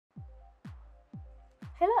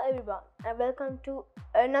Hello everyone and welcome to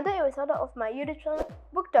another episode of my YouTube channel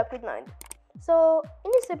Booktalk with Navindu. So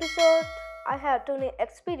in this episode I have two new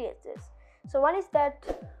experiences. So one is that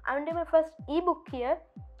I'm doing my first ebook here,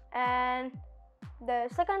 and the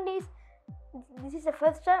second is this is the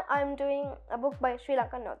first time I'm doing a book by Sri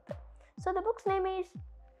Lankan author. So the book's name is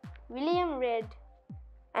William Red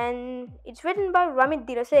and it's written by Ramith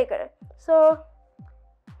Dheerasekera. So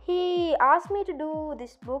he asked me to do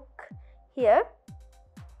this book here,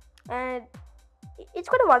 and it's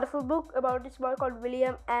quite a wonderful book about this boy called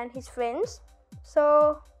William and his friends.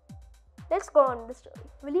 So let's go on the story.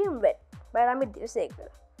 William Red by Ramith Dheerasekera.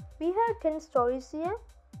 We have 10 stories here,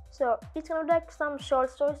 so it's kind of like some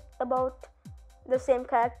short stories about the same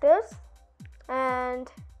characters, and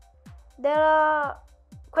there are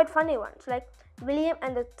quite funny ones like William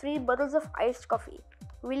and the 3 bottles of iced coffee,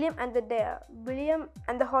 William and the Dare, William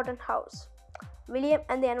and the Horton House, William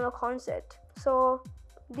and the annual concert. So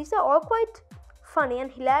these are all quite funny and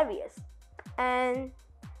hilarious. And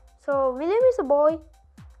so William is a boy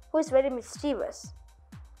who is very mischievous.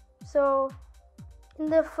 So in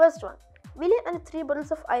the first one, William and the 3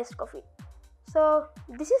 bottles of iced coffee. So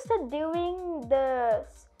this is during the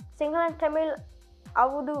Sinhala and Tamil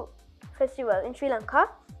Avudu festival in Sri Lanka.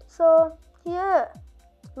 So here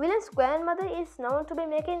William's grandmother is known to be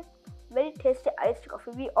making very tasty iced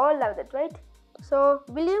coffee. We all love that, right? So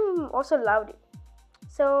William also loved it.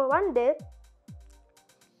 So one day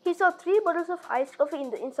he saw 3 bottles of iced coffee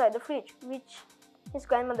inside the fridge, which his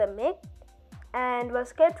grandmother made, and was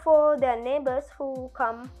scared for their neighbors who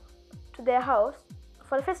come to their house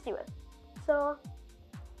for the festival. So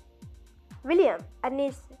William and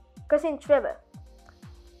his cousin Trevor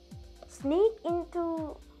sneak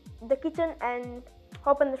into the kitchen and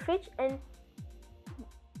open the fridge and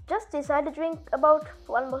just decide to drink about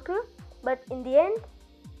 1 bottle, but in the end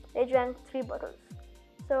they drank 3 bottles.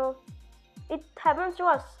 So it happens to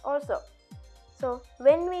us also. So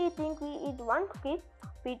when we think we eat 1 cookie,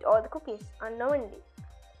 we eat all the cookies unknowingly.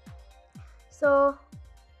 So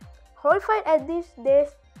horrified at this, they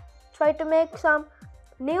try to make some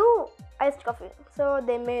new iced coffee. So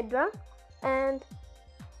they made one, and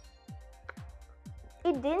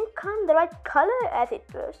it didn't come the right color as it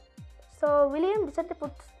was. So William decided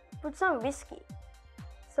to put some whiskey.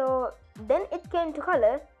 So then it came to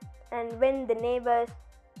color, and when the neighbors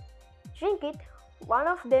drink it, one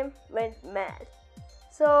of them went mad.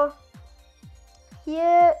 So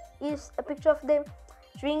here is a picture of them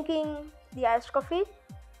drinking the iced coffee.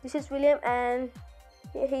 This is William, and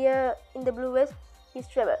here in the blue vest is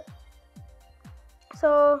Trevor.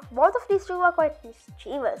 So both of these two are quite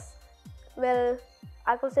mischievous. Well,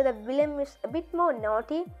 I could say that William is a bit more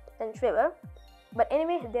naughty than Trevor, but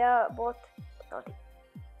anyway, they are both naughty.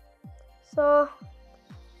 So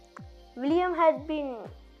William had been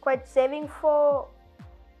quite saving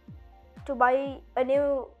to buy a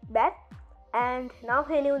new bat, and now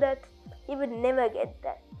he knew that he would never get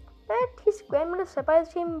that. But his grandmother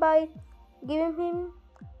surprised him by giving him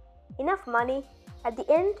enough money at the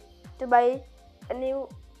end to buy a new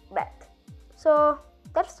bat. So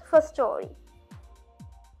that's the first story.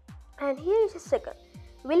 And here is the second,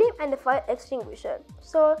 William and the fire extinguisher.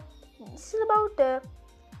 So this is about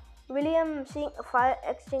William seeing a fire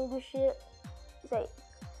extinguisher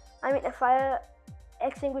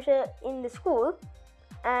in the school,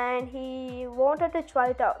 and he wanted to try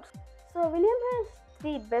it out. So William has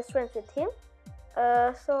 3 best friends with him.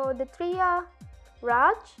 So the 3 are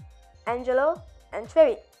Raj, Angelo, and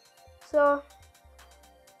Trevi. So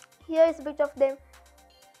here is a picture of them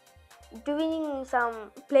doing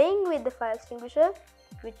some playing with the fire extinguisher,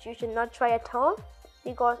 which you should not try at home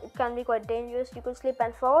because it can be quite dangerous. You could slip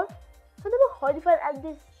and fall. So they were horrified at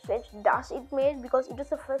this strange dust it made because it was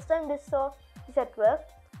the first time they saw this at work.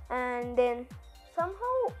 And then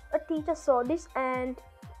somehow a teacher saw this, and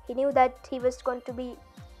he knew that he was going to be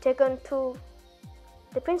taken to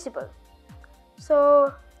the principal.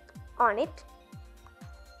 So on it,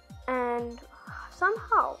 and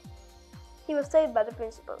somehow he was saved by the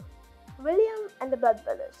principal. William and the blood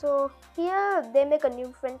brothers. So here they make a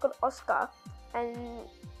new friend called Oscar, and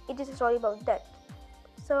it is a story about that.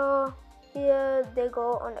 So here they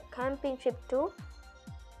go on a camping trip too.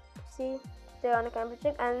 See, they're on a camping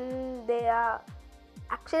trip and they are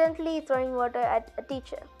accidentally throwing water at a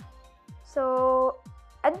teacher. So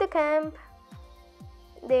at the camp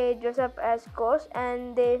they dress up as ghosts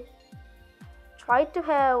and they try to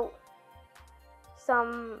have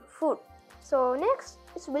some food. So next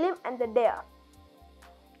is William and the Dare.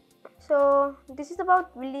 So this is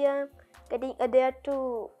about William getting a dare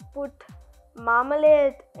to put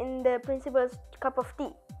marmalade in the principal's cup of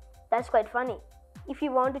tea. That's quite funny. if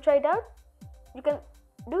you want to try it out, you can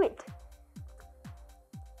do it.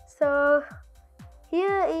 So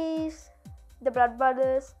here is the blood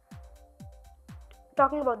brothers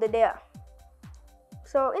talking about the dare.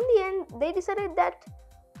 So in the end, they decided that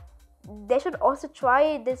they should also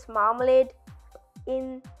try this marmalade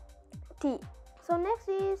in tea. So next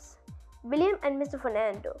is William and Mr.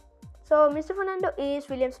 Fernando. So Mr. Fernando is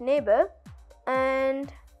William's neighbor,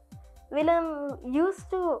 and William used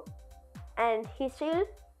to, and he still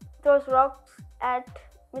throws rocks at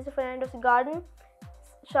Mr. Fernando's garden,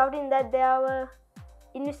 shouting that there were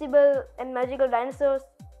invisible and magical dinosaurs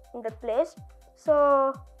in that place.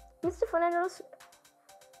 So Mr. Fernando was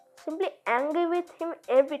simply angry with him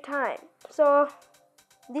every time. So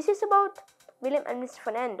this is about William and Mr.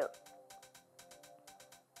 Fernando.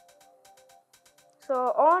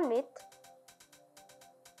 So on with,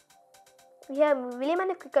 we have William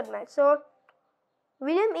and a cricket match. So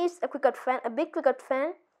William is a cricket fan, a big cricket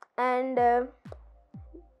fan, and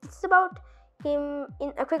it's about him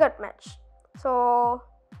in a cricket match. So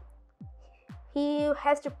he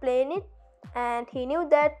has to play in it, and he knew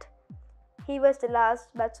that he was the last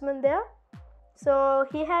batsman there. So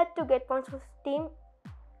he had to get points for his team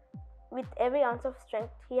with every ounce of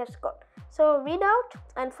strength he has got. So read out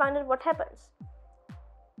and find out what happens.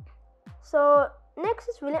 So next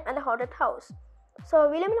is William and a haunted house. So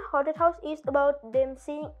William and a haunted house is about them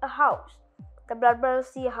seeing a house. The blood brothers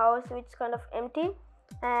see a house which is kind of empty,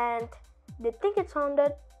 and they think it's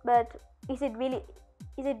haunted, but is it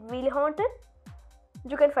really haunted?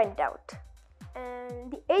 You can find out. And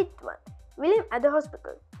the eighth one, William at the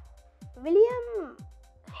hospital. William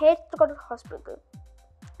hates to go to the hospital,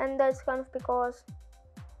 and that's kind of because,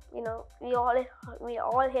 you know, we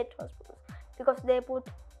all hate hospitals because they put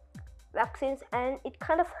vaccines and it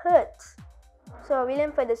kind of hurts. So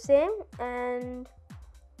William felt the same, and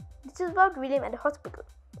this is about William at the hospital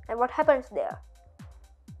and what happens there.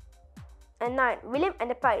 And 9, William and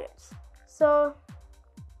the pirates. So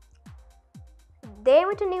they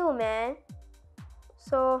met a new man.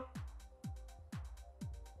 So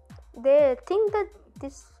they think that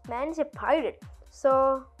this man is a pirate.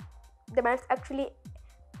 So the man's actually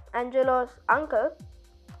Angelo's uncle,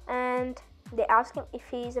 and they asked him if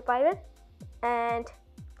he is a pirate, and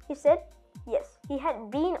he said yes, he had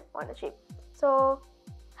been on a ship. So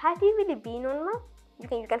had he really been on one? You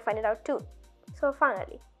can find it out too. So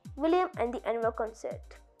finally, William and the annual concert.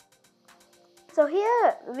 So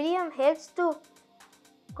here William hates to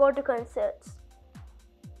go to concerts.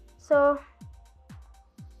 So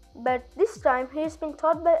but this time he has been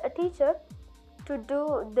taught by a teacher to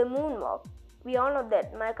do the moonwalk. We all know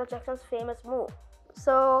that, Michael Jackson's famous move.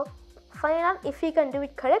 So find out if he can do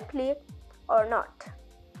it correctly or not.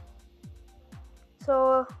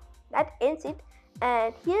 So that ends it,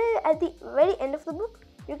 and here at the very end of the book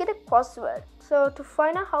you get a crossword. So to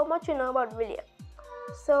find out how much you know about William,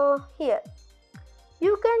 so here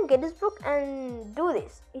you can get this book and do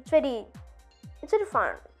this. It's very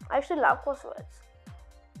fun. I actually love crosswords.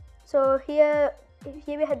 So here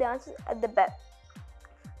we have the answers at the back.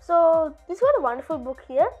 So this was a wonderful book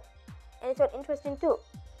here, and it's very interesting too.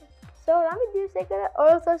 So Ramith Dheerasekera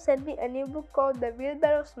also sent me a new book called The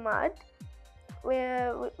Wheelbarrow Smart,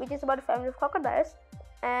 which is about a family of crocodiles,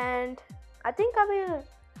 and I think I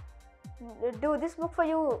will do this book for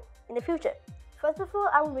you in the future. First of all,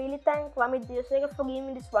 I would really thank Ramith Dheerasekera for giving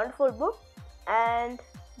me this wonderful book, and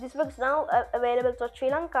this book is now available to Sri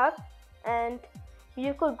Lanka, and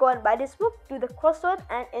you could go and buy this book, do the crossword,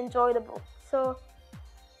 and enjoy the book. So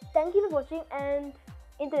thank you for watching, and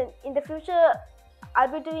in the future I'll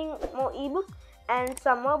be doing more ebooks and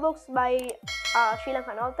some more books by Sri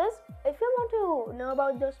Lankan authors. If you want to know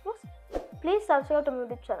about those books, please subscribe to my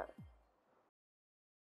YouTube channel.